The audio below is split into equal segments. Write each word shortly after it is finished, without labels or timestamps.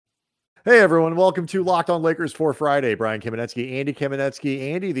Hey everyone, welcome to Locked On Lakers for Friday. Brian Kamenetsky, Andy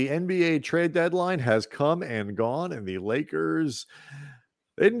Kamenetsky. Andy, the NBA trade deadline has come and gone, and the Lakers,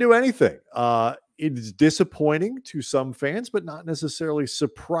 they didn't do anything. It's disappointing to some fans, but not necessarily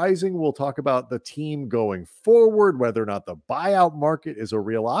surprising. We'll talk about the team going forward, whether or not the buyout market is a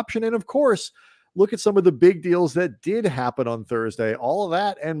real option, and of course, look at some of the big deals that did happen on Thursday. All of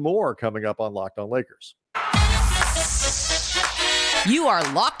that and more coming up on Locked On Lakers. You are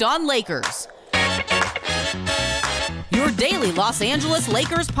Locked On Lakers, your daily Los Angeles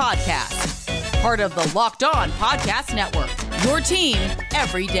Lakers podcast. Part of the Locked On Podcast Network, your team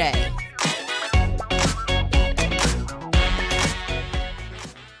every day.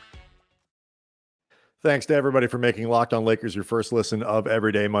 Thanks to everybody for making Locked On Lakers your first listen of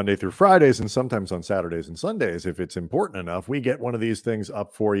every day, Monday through Fridays, and sometimes on Saturdays and Sundays. If it's important enough, we get one of these things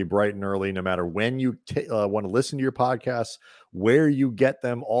up for you bright and early, no matter when you want to listen to your podcasts, where you get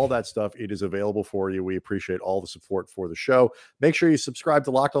them, all that stuff. It is available for you. We appreciate all the support for the show. Make sure you subscribe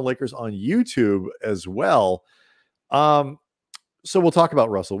to Locked On Lakers on YouTube as well. So we'll talk about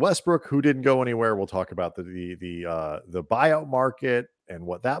Russell Westbrook, who didn't go anywhere. We'll talk about the buyout market and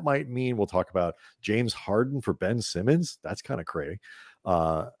what that might mean. We'll talk about James Harden for Ben Simmons. That's kind of crazy.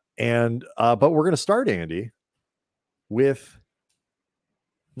 But we're going to start, Andy, with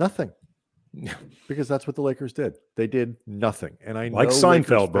nothing, because that's what the Lakers did. They did nothing. And I know, like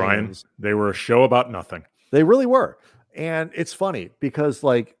Seinfeld, Brian, they were a show about nothing. They really were. And it's funny because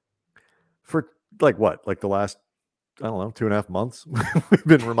the last, I don't know, 2.5 months, we've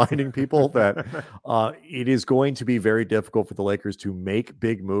been reminding people that it is going to be very difficult for the Lakers to make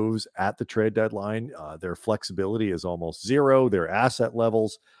big moves at the trade deadline. Their flexibility is almost zero. Their asset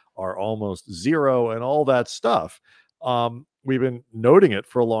levels are almost zero, and all that stuff. We've been noting it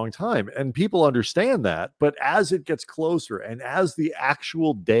for a long time, and people understand that. But as it gets closer and as the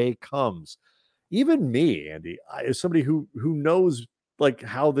actual day comes, even me, Andy, as somebody who knows like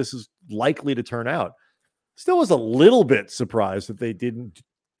how this is likely to turn out, still was a little bit surprised that they didn't,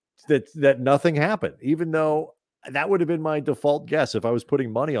 that nothing happened, even though that would have been my default guess. If I was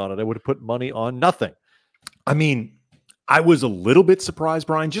putting money on it, I would have put money on nothing. I mean, I was a little bit surprised,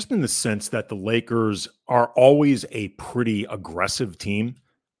 Brian, just in the sense that the Lakers are always a pretty aggressive team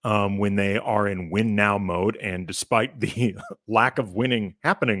when they are in win now mode. And despite the lack of winning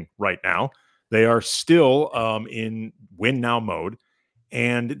happening right now, they are still in win now mode.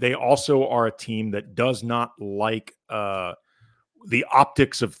 And they also are a team that does not like the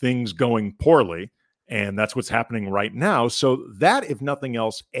optics of things going poorly. And that's what's happening right now. So that, if nothing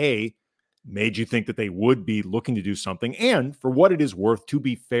else, made you think that they would be looking to do something. And for what it is worth, to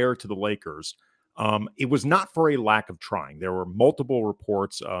be fair to the Lakers, it was not for a lack of trying. There were multiple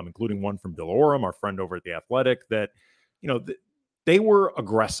reports, including one from Bill Oram, our friend over at The Athletic, that, they were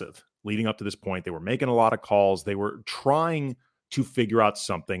aggressive leading up to this point. They were making a lot of calls. They were trying to figure out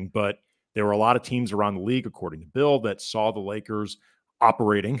something, but there were a lot of teams around the league, according to Bill, that saw the Lakers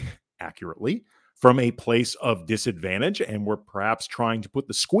operating accurately from a place of disadvantage and were perhaps trying to put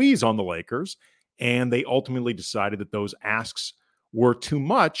the squeeze on the Lakers. And they ultimately decided that those asks were too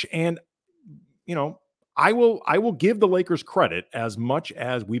much. And, I will give the Lakers credit, as much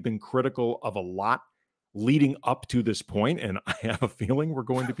as we've been critical of a lot leading up to this point, and I have a feeling we're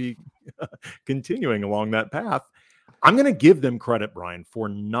going to be continuing along that path. I'm going to give them credit, Brian, for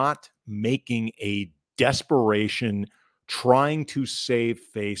not making a desperation, trying to save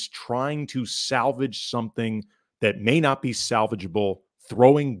face, trying to salvage something that may not be salvageable,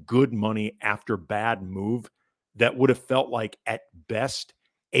 throwing good money after bad move that would have felt like, at best,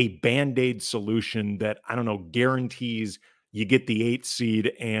 a Band-Aid solution that, I don't know, guarantees you get the 8th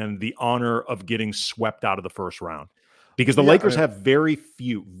seed and the honor of getting swept out of the first round. Because the Lakers have very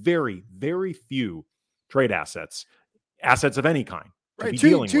few trade assets of any kind. Right.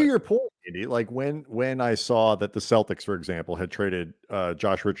 To your point, Andy, like when I saw that the Celtics, for example, had traded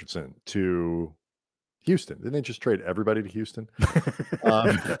Josh Richardson to Houston, didn't they just trade everybody to Houston?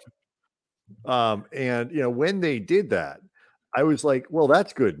 And when they did that, I was like, well,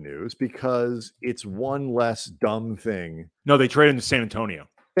 that's good news, because it's one less dumb thing. No, they traded to San Antonio,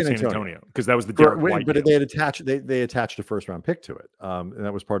 because that was the Derek White. But they had attached a first round pick to it, and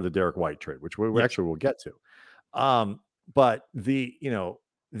that was part of the Derek White trade, which we actually will get to. But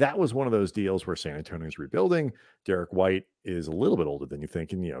that was one of those deals where San Antonio's rebuilding. Derek White is a little bit older than you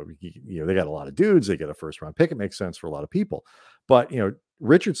think, and they got a lot of dudes. They get a first round pick. It makes sense for a lot of people. But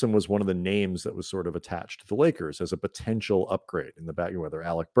Richardson was one of the names that was sort of attached to the Lakers as a potential upgrade in the back, whether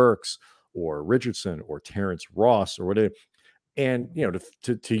Alec Burks or Richardson or Terrence Ross or whatever. And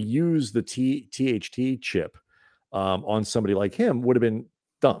to use the THT chip on somebody like him would have been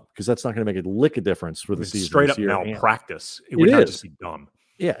dumb because that's not going to make a lick of difference for the season. Straight up malpractice. It would not just be dumb.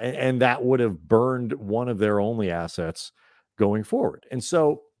 Yeah, and that would have burned one of their only assets going forward. And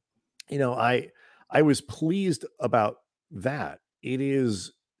so, I was pleased about that. It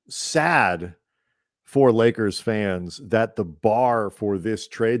is sad for Lakers fans that the bar for this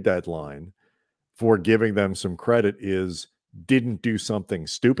trade deadline for giving them some credit is didn't do something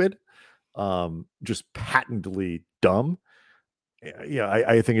stupid, just patently dumb. Yeah,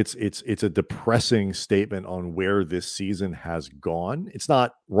 I think it's a depressing statement on where this season has gone. It's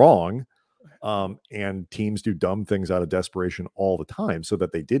not wrong, and teams do dumb things out of desperation all the time. So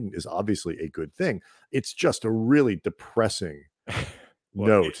that they didn't is obviously a good thing. It's just a really depressing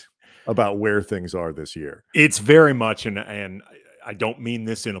note about where things are this year. It's very much, and I don't mean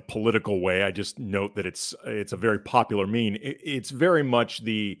this in a political way. I just note that it's a very popular meme. It's very much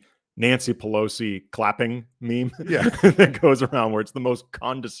the Nancy Pelosi clapping meme that goes around, where it's the most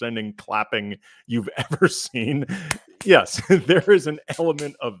condescending clapping you've ever seen. Yes, there is an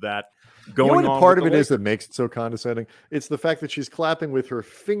element of that going on. Part of it is that makes it so condescending. It's the fact that she's clapping with her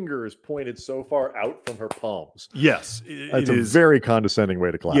fingers pointed so far out from her palms. Yes, it's a very condescending way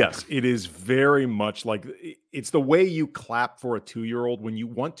to clap. Yes, it is very much like it's the way you clap for a 2-year-old when you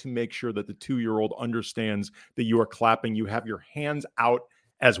want to make sure that the 2-year-old understands that you are clapping. You have your hands out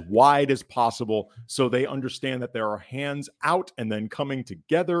as wide as possible so they understand that there are hands out and then coming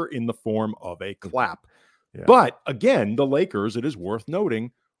together in the form of a clap. Yeah. But again, the Lakers, it is worth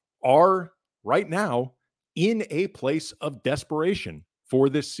noting, are right now in a place of desperation for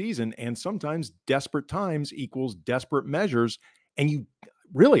this season. And sometimes desperate times equals desperate measures. And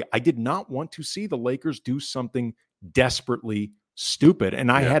I did not want to see the Lakers do something desperately stupid.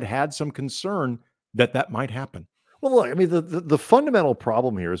 And I had some concern that might happen. Well, look, I mean, the fundamental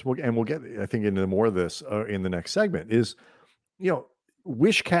problem here is, and we'll get, I think, into more of this in the next segment, is,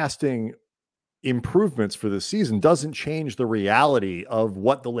 wish casting improvements for this season doesn't change the reality of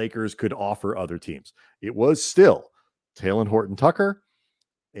what the Lakers could offer other teams. It was still Talen Horton-Tucker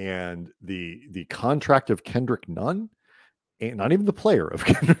and the contract of Kendrick Nunn, and not even the player of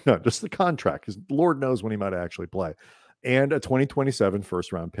Kendrick Nunn, just the contract, because Lord knows when he might actually play, and a 2027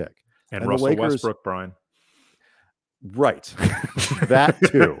 first-round pick. And Russell Lakers, Westbrook, Brian. Right. That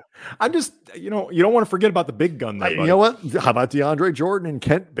too. I'm just, you don't want to forget about the big gun there, you know what? How about DeAndre Jordan and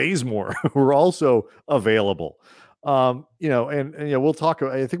Kent Bazemore, who are also available? And we'll talk.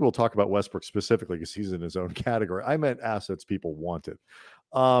 I think we'll talk about Westbrook specifically because he's in his own category. I meant assets people wanted.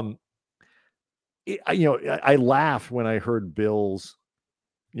 I laughed when I heard Bill's,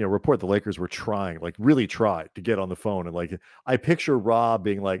 report the Lakers were really tried to get on the phone. And I picture Rob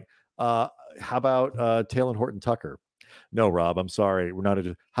being like, how about Talen Horton-Tucker? No, Rob, I'm sorry. We're not.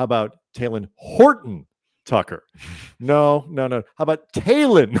 How about Talen Horton-Tucker? No. How about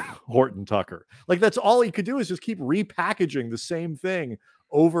Talen Horton-Tucker? That's all he could do is just keep repackaging the same thing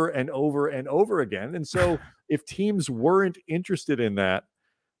over and over and over again. And so if teams weren't interested in that,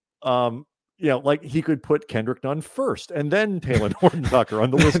 he could put Kendrick Nunn first and then Talen Horton-Tucker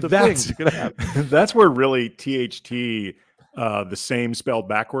on the list of things you could have. That's where really THT, the same spelled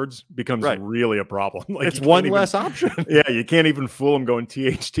backwards, becomes really a problem. It's one less option. Yeah, you can't even fool them going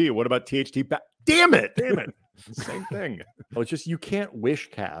THT. What about THT back? Damn it. Same thing. Well, it's just you can't wish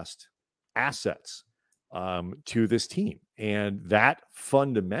cast assets to this team. And that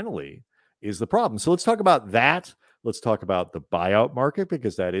fundamentally is the problem. So let's talk about that. Let's talk about the buyout market,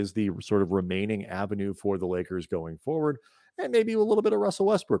 because that is the sort of remaining avenue for the Lakers going forward. And maybe a little bit of Russell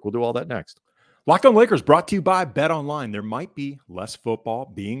Westbrook. We'll do all that next. Locked On Lakers brought to you by BetOnline. There might be less football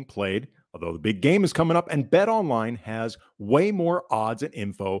being played, although the big game is coming up, and BetOnline has way more odds and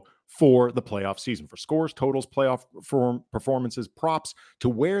info for the playoff season, for scores, totals, playoff performances, props, to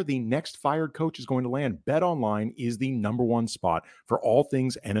where the next fired coach is going to land. BetOnline is the #1 spot for all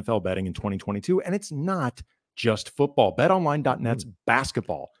things NFL betting in 2022, and it's not just football. BetOnline.net's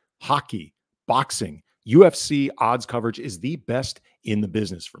basketball, hockey, boxing, UFC odds coverage is the best in the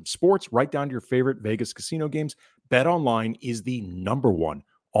business. From sports right down to your favorite Vegas casino games, BetOnline is the #1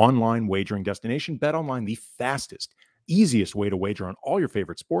 online wagering destination. BetOnline, the fastest, easiest way to wager on all your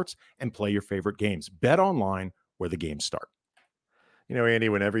favorite sports and play your favorite games. BetOnline, where the games start. Andy,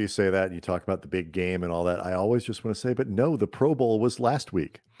 whenever you say that and you talk about the big game and all that, I always just want to say, but no, the Pro Bowl was last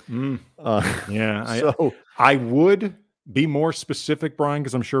week. I would be more specific, Brian,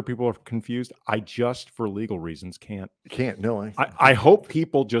 because I'm sure people are confused. I just, for legal reasons, can't. No, I hope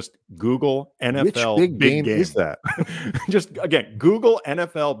people just Google NFL big game is that? Just again, Google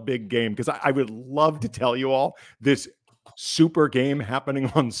NFL big game, because I would love to tell you all this super game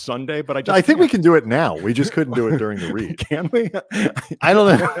happening on Sunday, but I think we can do it now. We just couldn't do it during the read. Can we? I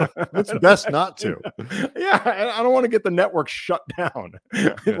don't know. It's best not to. Yeah, I don't want to get the network shut down.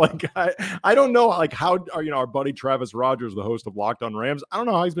 Like I don't know, like how our buddy Travis Rogers, the host of Locked On Rams, I don't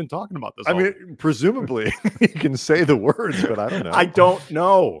know how he's been talking about this. I mean, presumably you can say the words, but I don't know. I don't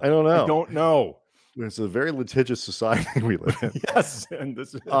know. I don't know. It's a very litigious society we live in. Yes, and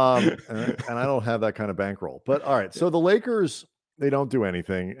this and I don't have that kind of bankroll. But all right, so the Lakers, they don't do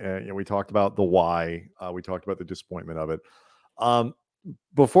anything. We talked about the why. We talked about the disappointment of it.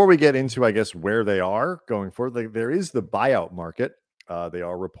 Before we get into, I guess, where they are going forward, there is the buyout market. They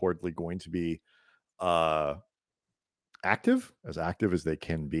are reportedly going to be active as they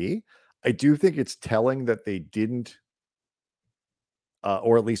can be. I do think it's telling that they didn't,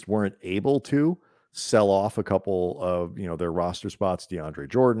 or at least weren't able to, sell off a couple of their roster spots, DeAndre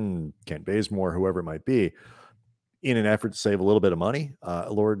Jordan, Kent Bazemore, whoever it might be, in an effort to save a little bit of money.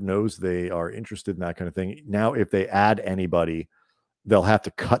 Lord knows they are interested in that kind of thing. Now, if they add anybody, they'll have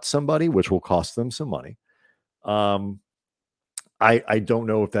to cut somebody, which will cost them some money. I don't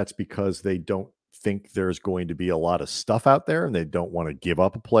know if that's because they don't think there's going to be a lot of stuff out there and they don't want to give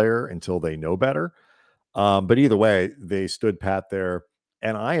up a player until they know better. But either way, they stood pat there.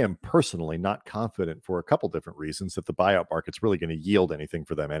 And I am personally not confident, for a couple different reasons, that the buyout market's really going to yield anything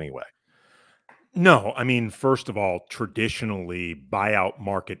for them anyway. No, I mean, first of all, traditionally, buyout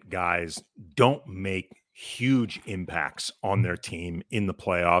market guys don't make huge impacts on their team in the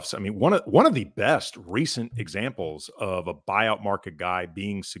playoffs. I mean, one of the best recent examples of a buyout market guy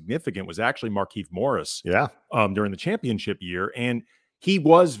being significant was actually Markieff Morris. Yeah, during the championship year, and he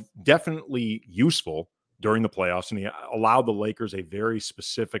was definitely useful during the playoffs, and he allowed the Lakers a very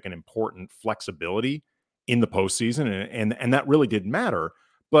specific and important flexibility in the postseason, and that really did matter.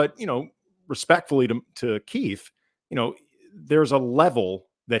 But respectfully to Keith, there's a level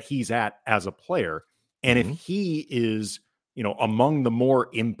that he's at as a player, and if he is among the more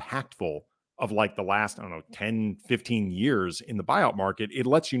impactful of like the last 10, 15 years in the buyout market, it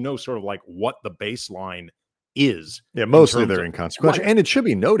lets you know sort of like what the baseline is. Yeah, mostly they're inconsequential, and it should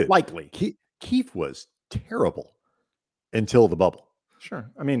be noted, likely Keith was terrible until the bubble.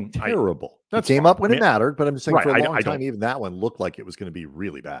 Sure. I mean, terrible. That came up when it mattered, but I'm just saying for a long time, even that one looked like it was going to be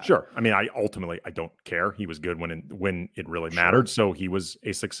really bad. Sure. I mean, I don't care. He was good when it really mattered. So he was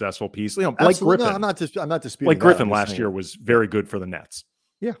a successful piece. Blake Griffin. No, I'm not disputing. Blake Griffin last year was very good for the Nets.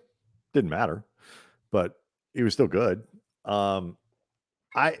 Yeah, didn't matter, but he was still good. The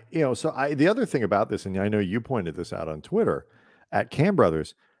other thing about this, and I know you pointed this out on Twitter at Cam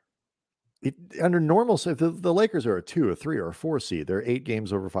Brothers. Under normal, so if the Lakers are a 2, a 3, or a 4 seed, they're 8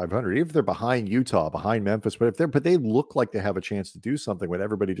 games over 500. Even if they're behind Utah, behind Memphis, but they look like they have a chance to do something when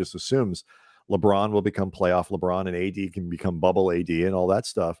everybody just assumes LeBron will become playoff LeBron and AD can become bubble AD and all that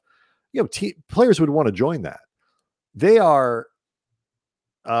stuff. Players would want to join that. They are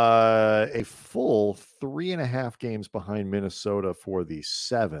a full 3.5 games behind Minnesota for the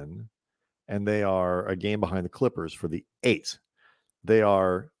 7, and they are a game behind the Clippers for the 8. They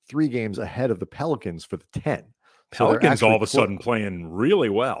are 3 games ahead of the Pelicans for the 10. Pelicans all of a sudden playing really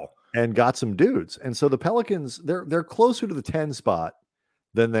well and got some dudes. And so the Pelicans, they're closer to the 10 spot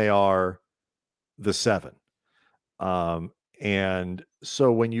than they are the 7. And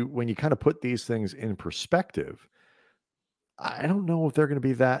so when you kind of put these things in perspective, I don't know if they're going to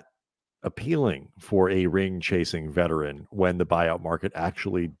be that appealing for a ring chasing veteran when the buyout market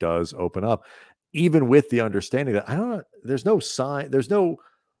actually does open up, even with the understanding that there's no sign, there's no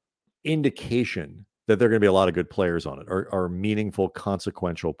indication that there are going to be a lot of good players on it or meaningful,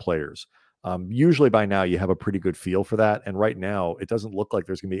 consequential players. Usually by now you have a pretty good feel for that. And right now it doesn't look like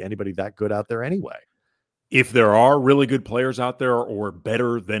there's going to be anybody that good out there anyway. If there are really good players out there or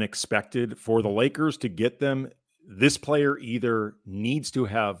better than expected for the Lakers to get them, this player either needs to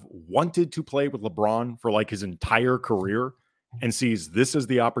have wanted to play with LeBron for like his entire career and sees this as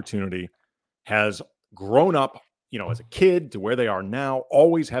the opportunity, has grown up, as a kid to where they are now,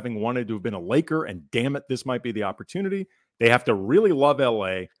 always having wanted to have been a Laker, and damn it, this might be the opportunity. They have to really love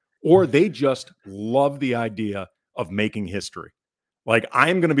LA, or they just love the idea of making history. Like,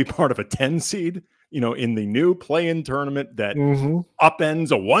 I'm going to be part of a 10 seed, in the new play-in tournament that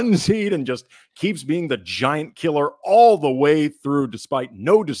upends a 1 seed and just keeps being the giant killer all the way through, despite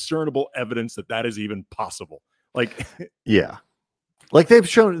no discernible evidence that is even possible. Like, yeah, like they've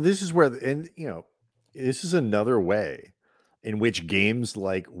shown, this is where, this is another way in which games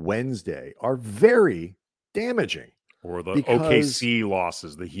like Wednesday are very damaging. Or the OKC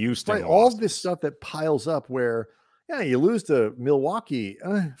losses, the Houston losses. All this stuff that piles up where, you lose to Milwaukee,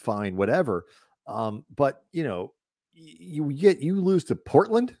 fine, whatever. But, you lose to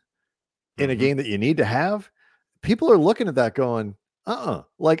Portland in a game that you need to have. People are looking at that going,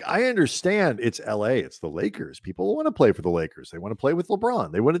 like, I understand it's LA, it's the Lakers. People want to play for the Lakers. They want to play with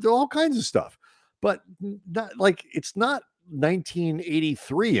LeBron. They want to do all kinds of stuff, but not like it's not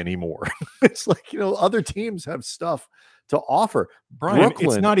 1983 anymore. It's like, other teams have stuff to offer. Brian, Brooklyn,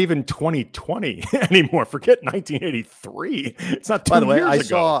 it's not even 2020 anymore. Forget 1983. It's not 2 by the way, years I ago.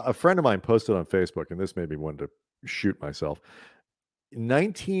 saw a friend of mine posted on Facebook, and this made me want to shoot myself.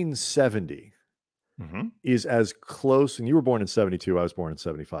 1970 is as close, and you were born in 72, I was born in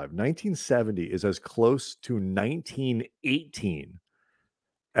 75. 1970 is as close to 1918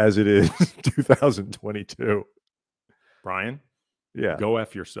 as it is 2022. Brian, yeah, go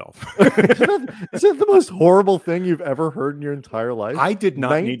F yourself. Is that the most horrible thing you've ever heard in your entire life? I did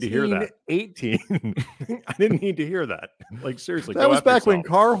not need to hear that. 1918. I didn't need to hear that. Like, seriously, that go was F back yourself. when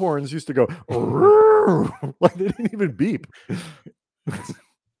car horns used to go like they didn't even beep.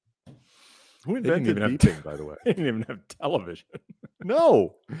 Who invented beeping, by the way? They didn't even have television.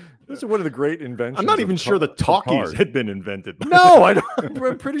 No, this is one of the great inventions. I'm not even sure the talkies cars had been invented. No, I'm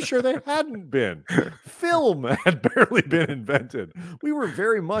pretty sure they hadn't been. Film had barely been invented. We were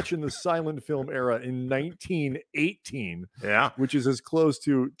very much in the silent film era in 1918. Yeah, which is as close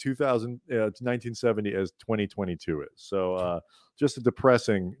to 1970 as 2022 is. So just a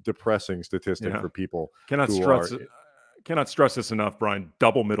depressing statistic for people. Cannot stress this enough, Brian.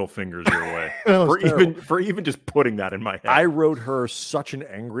 Double middle fingers your way for even just putting that in my head. I wrote her such an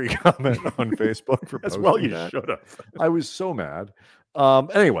angry comment on Facebook for as posting well. You that. should have. I was so mad.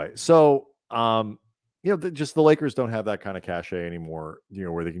 Anyway, so just the Lakers don't have that kind of cachet anymore.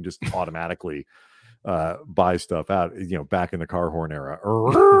 Where they can just automatically buy stuff out. Back in the car horn era.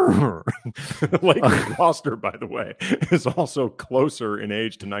 The Lakers roster, by the way, is also closer in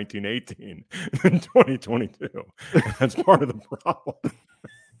age to 1918 than 2022. That's part of the problem.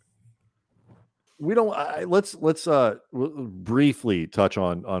 We don't. Let's briefly touch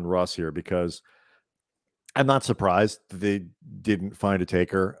on Russ here, because I'm not surprised they didn't find a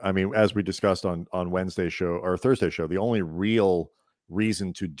taker. I mean, as we discussed on Wednesday's show or Thursday's show, the only real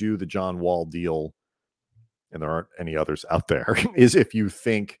reason to do the John Wall deal, and there aren't any others out there, is if you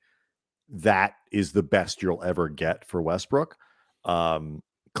think that is the best you'll ever get for Westbrook.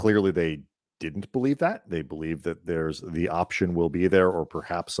 Clearly, they didn't believe that. They believe that there's the option will be there, or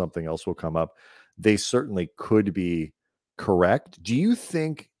perhaps something else will come up. They certainly could be correct. Do you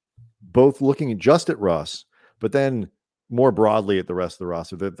think, both looking just at Russ, but then more broadly at the rest of the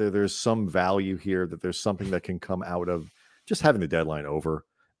roster, that there's some value here, that there's something that can come out of just having the deadline over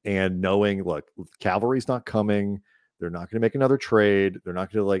and knowing, look, Cavalry's not coming. They're not going to make another trade. They're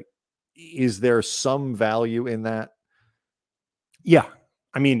not going to is there some value in that? Yeah.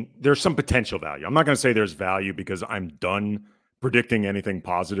 I mean, there's some potential value. I'm not going to say there's value because I'm done predicting anything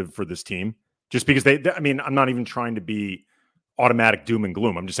positive for this team, just because I'm not even trying to be automatic doom and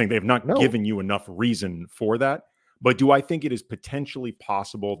gloom. I'm just saying they have not given you enough reason for that. But do I think it is potentially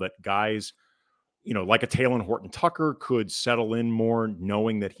possible that guys, like a Talen Horton-Tucker could settle in more,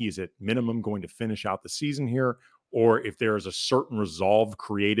 knowing that he's at minimum going to finish out the season here? Or if there is a certain resolve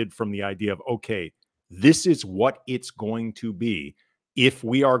created from the idea of, okay, this is what it's going to be. If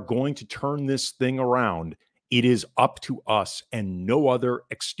we are going to turn this thing around, it is up to us and no other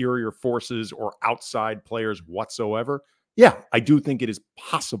exterior forces or outside players whatsoever. Yeah, I do think it is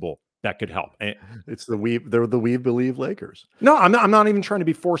possible that could help. And it's they're the We Believe Lakers. No, I'm not even trying to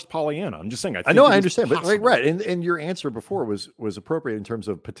be forced Pollyanna. I'm just saying. I know, I understand, but right. And your answer before was appropriate in terms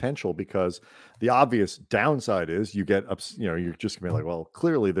of potential, because the obvious downside is you get you're just gonna be like, well,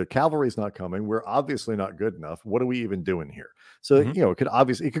 clearly the Cavalry's not coming. We're obviously not good enough. What are we even doing here? So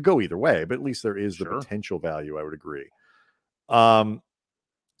it could go either way, but at least there is the potential value. I would agree. I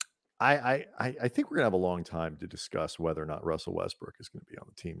think we're going to have a long time to discuss whether or not Russell Westbrook is going to be on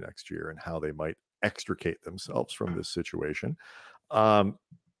the team next year and how they might extricate themselves from this situation. We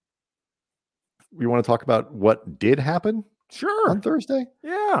want to talk about what did happen? Sure. On Thursday?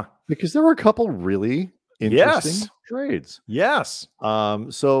 Yeah. Because there were a couple really interesting trades. Yes.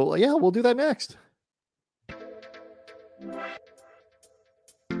 So, yeah, we'll do that next.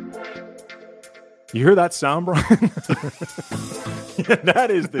 You hear that sound, Brian? That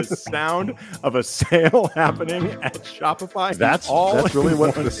is the sound of a sale happening at Shopify. That's really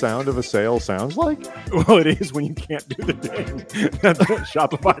what the sound of a sale sounds like? Well, it is when you can't do the thing that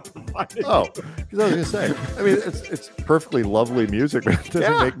Shopify provided. Oh, because I was going to say, I mean, it's perfectly lovely music, but it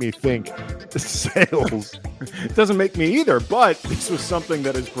doesn't make me think sales. It doesn't make me either, but this was something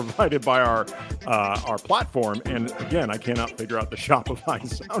that is provided by our platform. And again, I cannot figure out the Shopify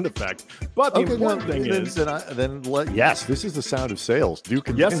sound effect. But the important important thing is, yes, this is the sound of sales. Do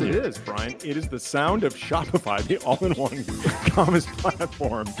continue. Yes, it is, Brian. It is the sound of Shopify, the all-in-one commerce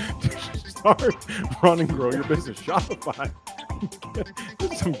platform to start, run, and grow your business. Shopify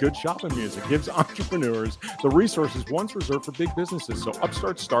gives some good shopping music. Gives entrepreneurs the resources once reserved for big businesses. So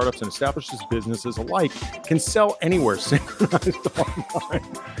upstarts, startups, and established businesses alike can sell anywhere, synchronized online.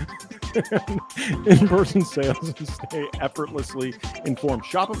 In-person sales and stay effortlessly informed.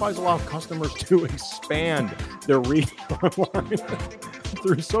 Shopify's allow customers to expand their reach online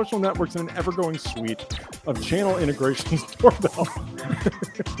through social networks and an ever-growing suite of channel integrations doorbell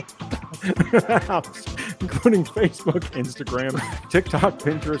apps, including Facebook, Instagram, TikTok,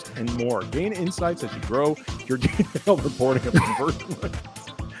 Pinterest, and more. Gain insights as you grow your detailed reporting of conversion rates,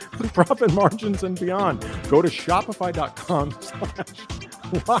 profit margins, and beyond. Go to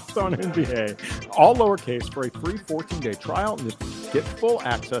shopify.com/LockedOnNBA, all lowercase, for a free 14-day trial and get full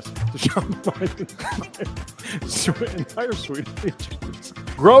access to Shopify's entire suite of features.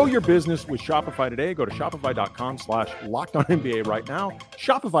 Grow your business with Shopify today. Go to shopify.com/LockedOnNBA right now.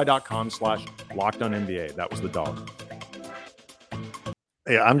 Shopify.com/LockedOnNBA. That was the dollar.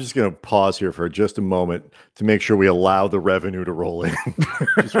 Yeah, I'm just going to pause here for just a moment to make sure we allow the revenue to roll in. I'm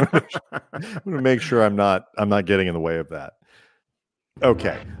going to make sure I'm not getting in the way of that.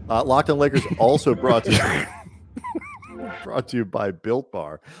 Okay. Locked On Lakers also brought to you by Built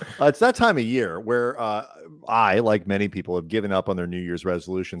Bar. It's that time of year where I, like many people, have given up on their New Year's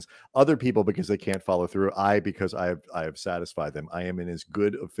resolutions. Other people because they can't follow through. I because I have satisfied them. I am in as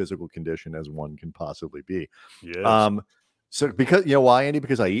good a physical condition as one can possibly be. Yes. So because you know why, Andy?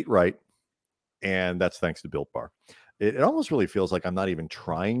 Because I eat right, and that's thanks to Built Bar. It almost really feels like I'm not even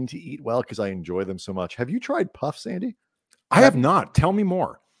trying to eat well because I enjoy them so much. Have you tried Puffs, Andy? I have not. Tell me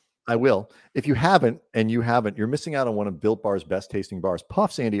more. I will. If you haven't, you're missing out on one of Built Bar's best tasting bars.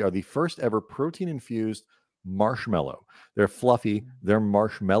 Puffs, Andy, are the first ever protein-infused marshmallow. They're fluffy. They're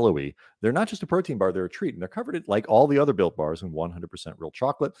marshmallowy. They're not just a protein bar. They're a treat. And they're covered in, like all the other Built Bars, in 100% real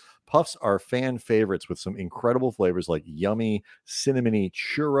chocolate. Puffs are fan favorites with some incredible flavors like yummy, cinnamony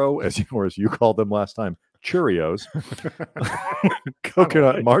churro, as you called them last time, Cheerios,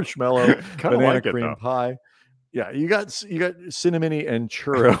 coconut marshmallow, banana cream pie. Yeah, you got cinnamony and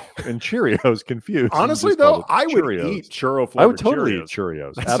churro and Cheerios confused. Honestly, though, I would eat churro flavored. I would totally eat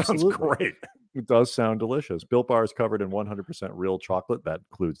Cheerios. That Absolutely, sounds great. It does sound delicious. Built Bar is covered in 100% real chocolate. That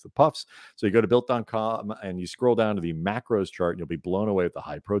includes the puffs. So you go to built.com and you scroll down to the macros chart, and you'll be blown away with the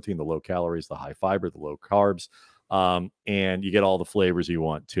high protein, the low calories, the high fiber, the low carbs, and you get all the flavors you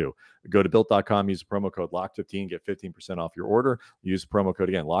want too. Go to built.com, use the promo code LOCK15, get 15% off your order. Use the promo code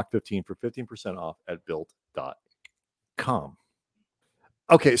again, LOCK15, for 15% off at built.com.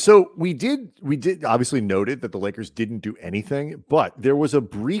 Okay, so we did obviously noted that the Lakers didn't do anything, but there was a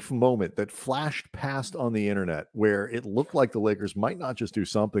brief moment that flashed past on the internet where it looked like the Lakers might not just do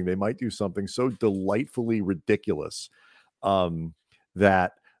something, they might do something so delightfully ridiculous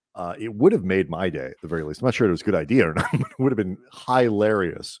that it would have made my day at the very least. I'm not sure it was a good idea or not, but it would have been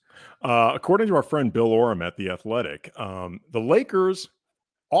hilarious. According to our friend Bill Oram at The Athletic, the Lakers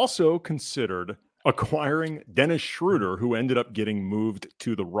also considered acquiring Dennis Schroeder, who ended up getting moved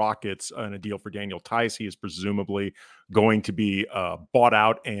to the Rockets in a deal for Daniel Tice. He is presumably going to be bought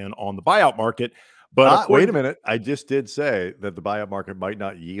out and on the buyout market. But wait a minute. I just did say that the buyout market might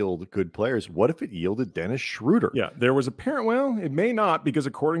not yield good players. What if it yielded Dennis Schroeder? Yeah, there was it may not, because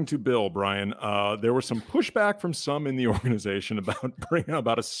according to Bill, Brian, there was some pushback from some in the organization about bringing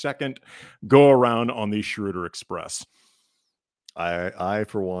about a second go around on the Schroeder Express. I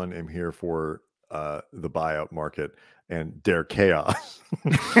for one, am here for the buyout market and their chaos.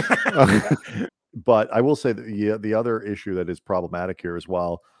 But I will say that the other issue that is problematic here is,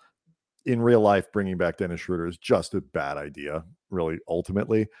 while in real life bringing back Dennis Schroeder is just a bad idea, really,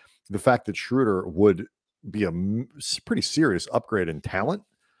 ultimately, the fact that Schroeder would be a pretty serious upgrade in talent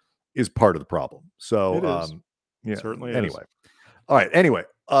is part of the problem. So yeah, certainly anyway. All right. Anyway,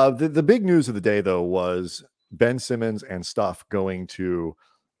 the big news of the day, though, was Ben Simmons and stuff going to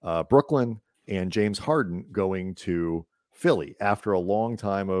Brooklyn, and James Harden going to Philly after a long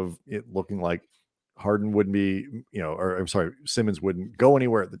time of it looking like Harden wouldn't be, Simmons wouldn't go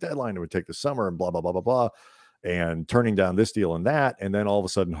anywhere at the deadline. It would take the summer and blah, blah, blah, blah, blah, and turning down this deal and that. And then all of a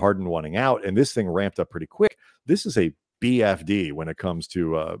sudden Harden wanting out, and this thing ramped up pretty quick. This is a BFD when it comes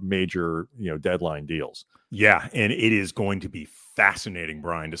to major, deadline deals. Yeah. And it is going to be fascinating,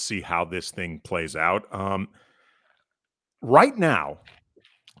 Brian, to see how this thing plays out. Right now,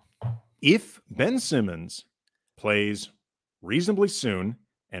 if Ben Simmons plays reasonably soon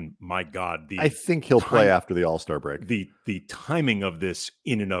And my God, I think he'll play after the All-Star break. The timing of this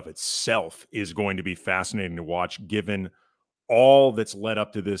in and of itself is going to be fascinating to watch, given all that's led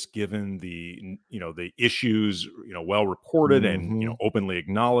up to this, given the issues, well reported and openly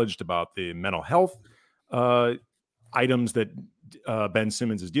acknowledged about the mental health items that Ben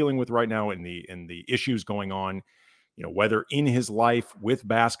Simmons is dealing with right now, and the issues going on, whether in his life with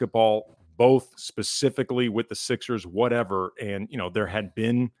basketball, both specifically with the Sixers, whatever. And, there had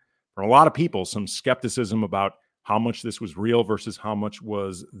been, from a lot of people, some skepticism about how much this was real versus how much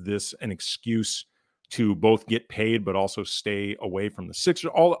was this an excuse to both get paid, but also stay away from the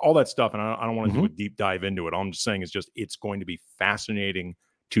Sixers, all that stuff. And I don't want to do a deep dive into it. All I'm just saying is it's going to be fascinating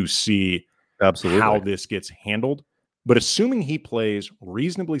to see how this gets handled. But assuming he plays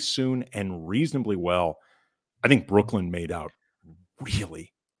reasonably soon and reasonably well, I think Brooklyn made out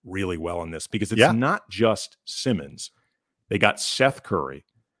really, really well in this, because it's not just Simmons. They got Seth Curry.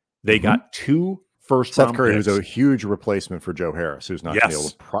 They got 2 first-round Seth Curry, picks. who's a huge replacement for Joe Harris, who's not going to be able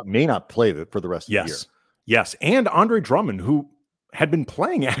to may not play for the rest of the year. Yes, and Andre Drummond, who had been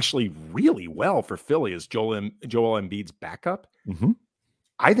playing actually really well for Philly as Joel Embiid's backup.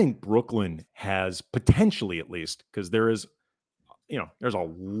 I think Brooklyn has potentially, at least, because there's a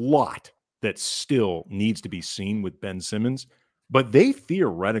lot that still needs to be seen with Ben Simmons, but they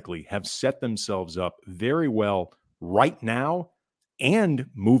theoretically have set themselves up very well right now and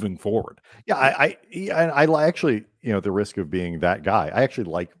moving forward. Yeah, I actually, the risk of being that guy, I actually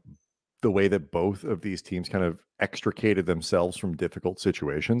like the way that both of these teams kind of extricated themselves from difficult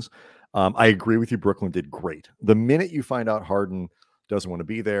situations. I agree with you. Brooklyn did great. The minute you find out Harden doesn't want to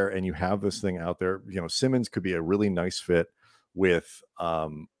be there and you have this thing out there, Simmons could be a really nice fit with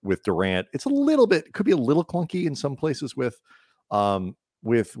Durant. It's could be a little clunky in some places with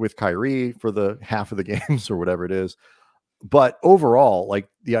Kyrie for the half of the games or whatever it is. But overall, like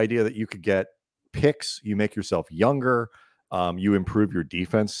the idea that you could get picks, you make yourself younger, you improve your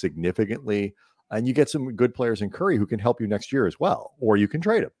defense significantly, and you get some good players in Curry who can help you next year as well. Or you can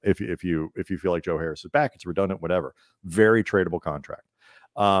trade him if you feel like Joe Harris is back. It's redundant, whatever. Very tradable contract.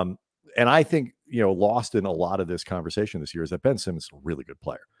 And I think, lost in a lot of this conversation this year is that Ben Simmons is a really good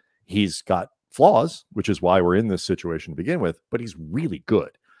player. He's got flaws, which is why we're in this situation to begin with, but he's really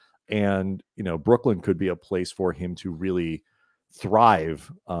good. And, Brooklyn could be a place for him to really thrive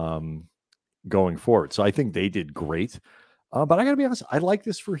going forward. So I think they did great. But I got to be honest, I like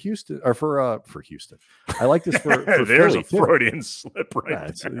this for Houston, or for Houston. I like this for There's Philly a Freudian slip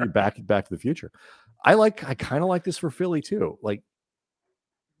right there. there. Back to the Future. I kind of like this for Philly too. Like,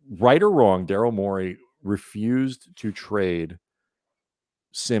 right or wrong, Daryl Morey refused to trade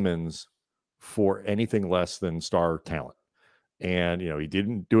Simmons for anything less than star talent. And, he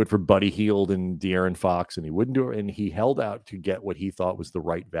didn't do it for Buddy Hield and De'Aaron Fox, and he wouldn't do it. And he held out to get what he thought was the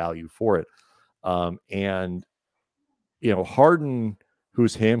right value for it. And Harden,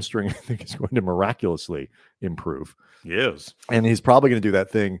 whose hamstring I think is going to miraculously improve. Yes. And he's probably going to do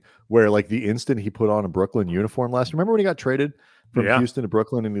that thing where, like, the instant he put on a Brooklyn uniform last year, remember when he got traded from Houston to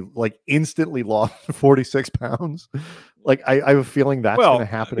Brooklyn and he instantly lost 46 pounds? Like, I have a feeling that's going to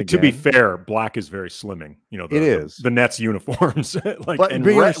happen again. To be fair, black is very slimming. It is the Nets uniforms. And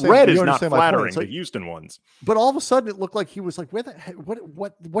red is not flattering the Houston ones. But all of a sudden, it looked like he was like, "Where the heck?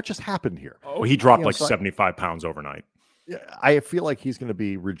 What just happened here?" Oh, he dropped 75 pounds overnight. I feel like he's going to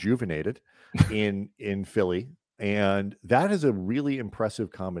be rejuvenated in Philly, and that is a really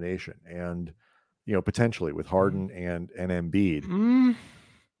impressive combination. And potentially with Harden and Embiid,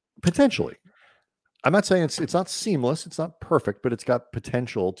 potentially. I'm not saying it's not seamless, it's not perfect, but it's got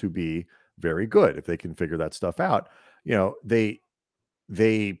potential to be very good if they can figure that stuff out.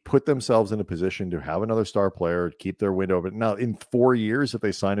 They put themselves in a position to have another star player, keep their window open. Now, in 4 years, if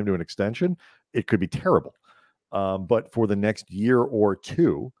they sign him to an extension, it could be terrible. But for the next year or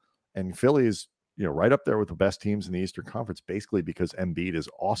two, and Philly is right up there with the best teams in the Eastern Conference, basically because Embiid is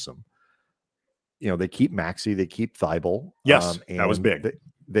awesome. They keep Maxey, they keep Thibault. Yes, that was big.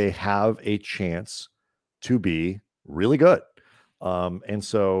 They have a chance to be really good. And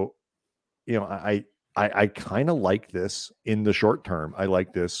so, I kind of like this in the short term. I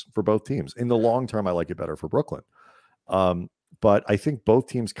like this for both teams. In the long term, I like it better for Brooklyn. But I think both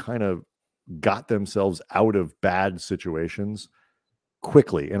teams kind of got themselves out of bad situations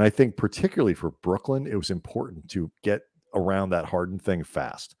quickly. And I think particularly for Brooklyn, it was important to get around that Harden thing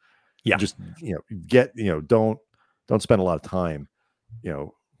fast. Yeah. Just, don't spend a lot of time,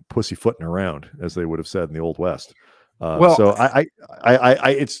 pussyfooting around, as they would have said in the Old West. So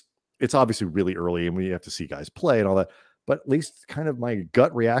it's obviously really early and we have to see guys play and all that, but at least kind of my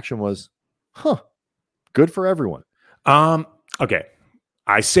gut reaction was, good for everyone. Okay.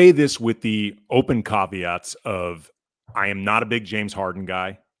 I say this with the open caveats of I am not a big James Harden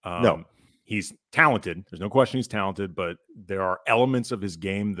guy. No. He's talented. There's no question he's talented, but there are elements of his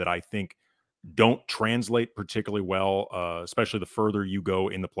game that I think don't translate particularly well, especially the further you go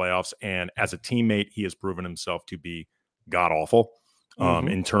in the playoffs. And as a teammate, he has proven himself to be god awful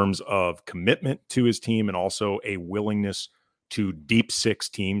in terms of commitment to his team and also a willingness to deep six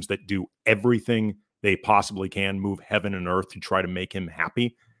teams that do everything they possibly can, move heaven and earth to try to make him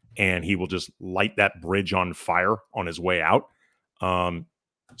happy. And he will just light that bridge on fire on his way out.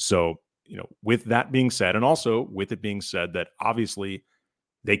 So, with that being said, and also with it being said that obviously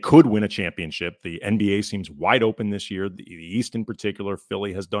they could win a championship. The NBA seems wide open this year. The East in particular,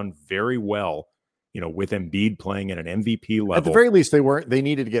 Philly has done very well, with Embiid playing at an MVP level. At the very least, they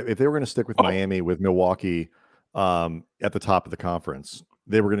needed to get, if they were going to stick with Miami, with Milwaukee at the top of the conference,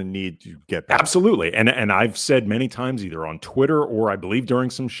 they were going to need to get back. Absolutely. And I've said many times, either on Twitter or I believe during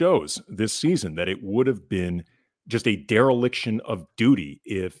some shows this season, that it would have been just a dereliction of duty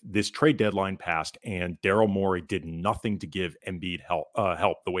if this trade deadline passed and Daryl Morey did nothing to give Embiid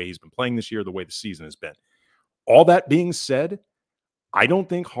help the way he's been playing this year, the way the season has been. All that being said, I don't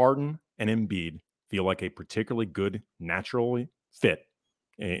think Harden and Embiid feel like a particularly good naturally fit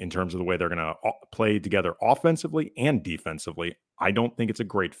in terms of the way they're going to play together offensively and defensively. I don't think it's a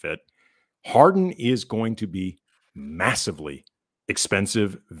great fit. Harden is going to be massively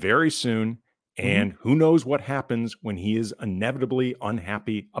expensive very soon. And who knows what happens when he is inevitably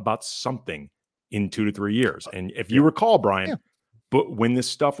unhappy about something in 2 to 3 years. And if you recall, Brian, but when this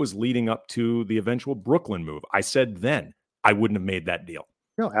stuff was leading up to the eventual Brooklyn move, I said then I wouldn't have made that deal.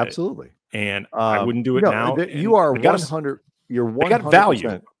 No, absolutely. And I wouldn't do it now. You are 100. You're 100%. They got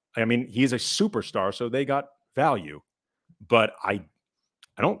value. I mean, he's a superstar, so they got value. But I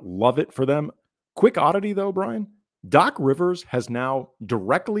don't love it for them. Quick oddity, though, Brian. Doc Rivers has now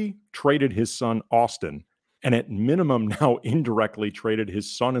directly traded his son, Austin, and at minimum now indirectly traded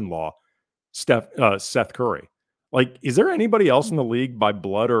his son-in-law, Seth Curry. Like, is there anybody else in the league by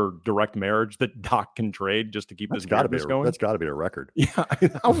blood or direct marriage that Doc can trade just to keep this weirdness going? That's got to be a record. Yeah.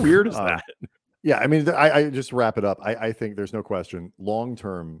 How weird is that? Yeah. I mean, I just wrap it up. I think there's no question.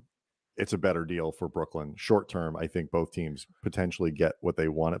 Long-term, it's a better deal for Brooklyn. Short-term, I think both teams potentially get what they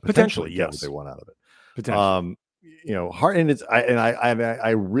want. Potentially get what they want out of it. Potentially. Harden I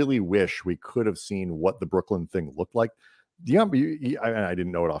really wish we could have seen what the Brooklyn thing looked like. I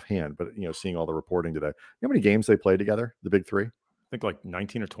didn't know it offhand, but seeing all the reporting today, how many games they played together? The big three? I think like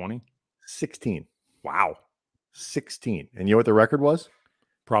 19 or 20. 16. Wow. 16. And you know what the record was?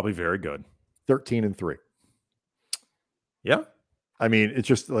 Probably very good. 13-3. Yeah. I mean, it's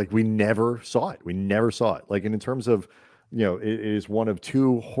just like we never saw it. Like, and in terms of, it is one of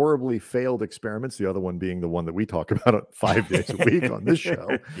two horribly failed experiments. The other one being the one that we talk about 5 days a week on this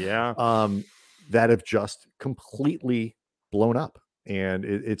show. Yeah. That have just completely blown up. And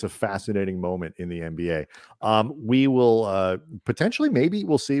it's a fascinating moment in the NBA. We will potentially, maybe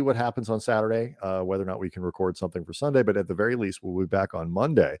we'll see what happens on Saturday, whether or not we can record something for Sunday. But at the very least, we'll be back on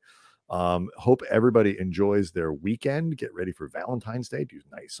Monday. Hope everybody enjoys their weekend. Get ready for Valentine's Day. Do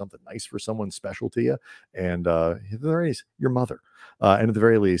something nice for someone special to you. And at the very least, your mother. And at the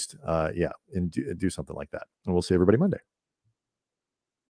very least, and do something like that. And we'll see everybody Monday.